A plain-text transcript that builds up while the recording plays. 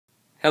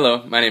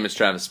Hello, my name is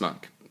Travis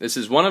Monk. This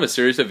is one of a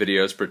series of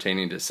videos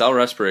pertaining to cell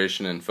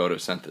respiration and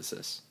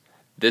photosynthesis.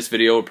 This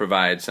video will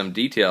provide some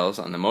details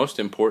on the most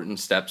important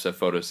steps of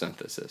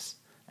photosynthesis,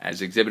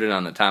 as exhibited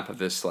on the top of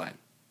this slide.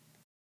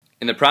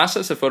 In the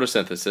process of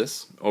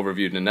photosynthesis,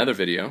 overviewed in another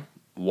video,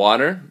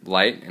 water,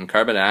 light, and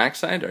carbon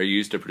dioxide are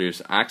used to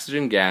produce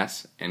oxygen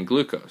gas and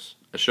glucose,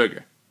 a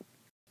sugar.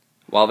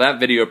 While that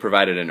video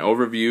provided an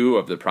overview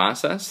of the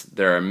process,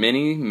 there are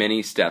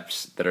many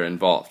steps that are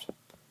involved.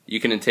 You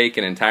can take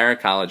an entire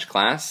college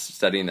class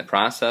studying the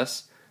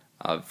process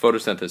of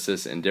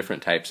photosynthesis in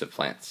different types of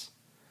plants.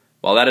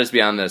 While that is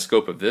beyond the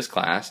scope of this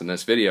class and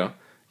this video,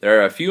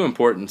 there are a few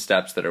important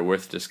steps that are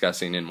worth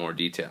discussing in more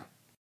detail.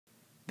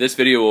 This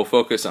video will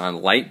focus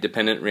on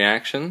light-dependent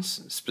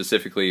reactions,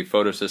 specifically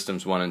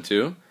photosystems 1 and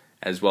 2,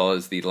 as well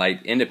as the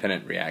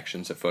light-independent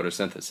reactions of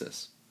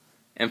photosynthesis.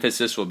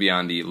 Emphasis will be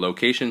on the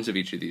locations of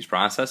each of these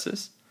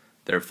processes,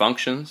 their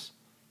functions,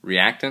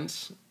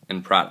 reactants,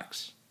 and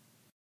products.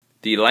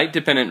 The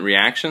light-dependent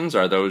reactions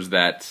are those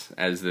that,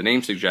 as the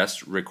name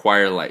suggests,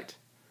 require light.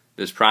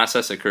 This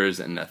process occurs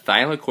in the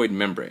thylakoid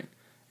membrane,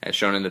 as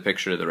shown in the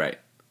picture to the right.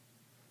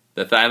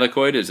 The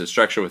thylakoid is a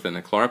structure within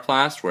the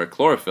chloroplast where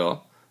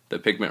chlorophyll, the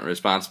pigment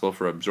responsible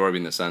for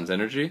absorbing the sun's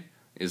energy,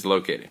 is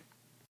located.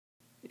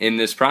 In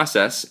this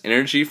process,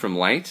 energy from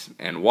light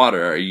and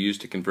water are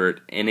used to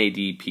convert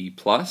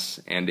NADP+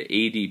 and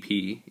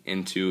ADP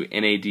into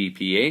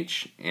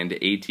NADPH and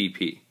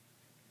ATP.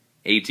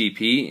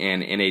 ATP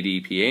and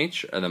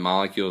NADPH are the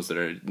molecules that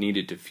are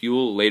needed to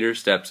fuel later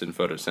steps in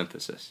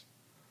photosynthesis.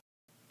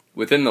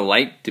 Within the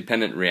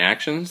light-dependent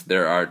reactions,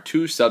 there are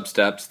two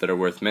substeps that are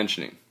worth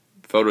mentioning,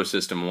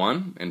 photosystem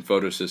 1 and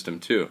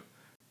photosystem 2.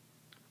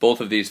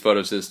 Both of these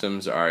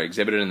photosystems are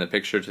exhibited in the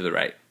picture to the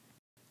right.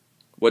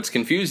 What's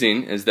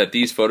confusing is that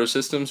these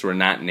photosystems were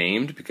not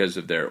named because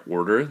of their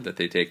order that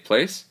they take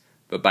place,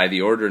 but by the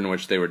order in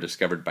which they were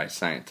discovered by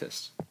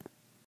scientists.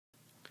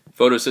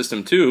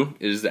 Photosystem 2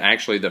 is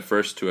actually the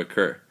first to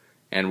occur,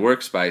 and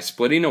works by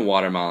splitting a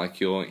water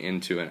molecule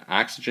into an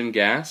oxygen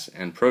gas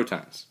and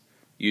protons,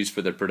 used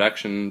for the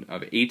production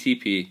of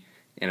ATP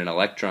in an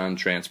electron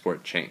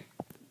transport chain.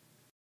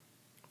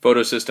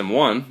 Photosystem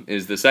 1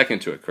 is the second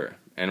to occur,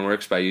 and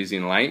works by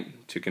using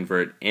light to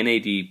convert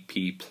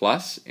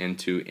NADP+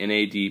 into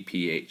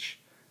NADPH,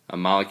 a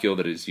molecule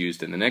that is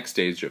used in the next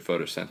stage of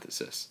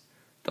photosynthesis,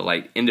 the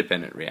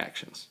light-independent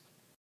reactions.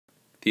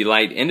 The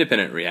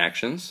light-independent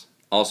reactions,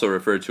 also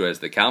referred to as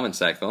the Calvin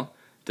cycle,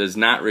 does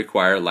not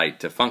require light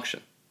to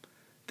function.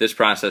 This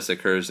process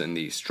occurs in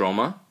the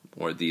stroma,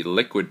 or the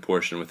liquid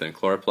portion within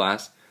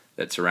chloroplast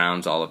that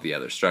surrounds all of the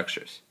other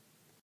structures.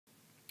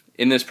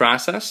 In this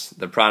process,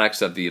 the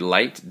products of the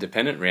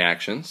light-dependent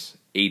reactions,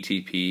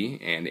 ATP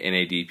and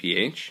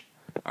NADPH,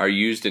 are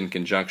used in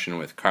conjunction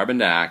with carbon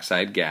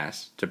dioxide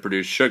gas to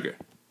produce sugar.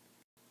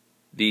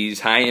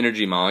 These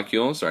high-energy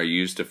molecules are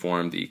used to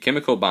form the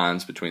chemical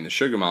bonds between the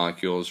sugar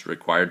molecules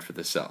required for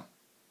the cell.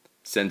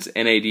 Since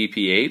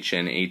NADPH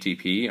and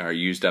ATP are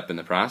used up in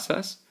the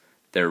process,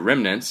 their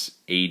remnants,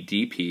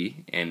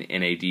 ADP and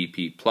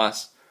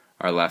NADP+,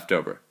 are left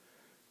over,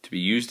 to be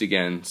used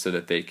again so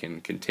that they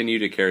can continue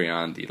to carry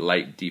on the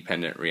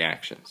light-dependent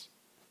reactions.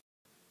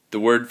 The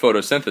word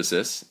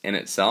photosynthesis in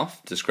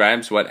itself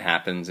describes what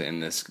happens in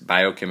this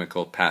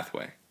biochemical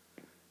pathway.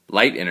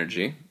 Light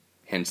energy,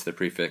 hence the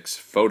prefix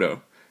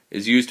photo,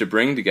 is used to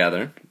bring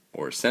together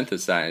or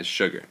synthesize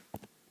sugar.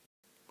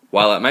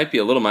 While it might be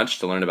a little much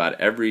to learn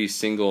about every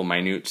single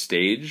minute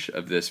stage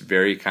of this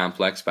very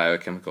complex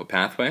biochemical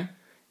pathway,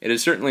 it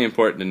is certainly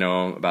important to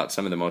know about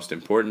some of the most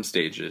important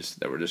stages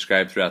that were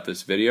described throughout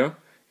this video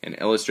and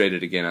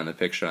illustrated again on the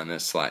picture on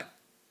this slide.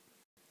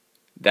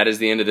 That is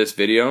the end of this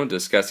video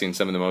discussing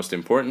some of the most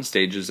important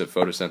stages of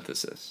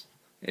photosynthesis.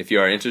 If you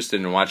are interested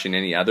in watching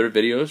any other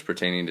videos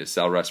pertaining to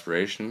cell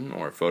respiration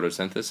or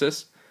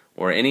photosynthesis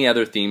or any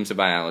other themes of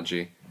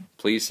biology,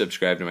 please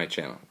subscribe to my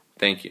channel.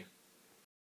 Thank you.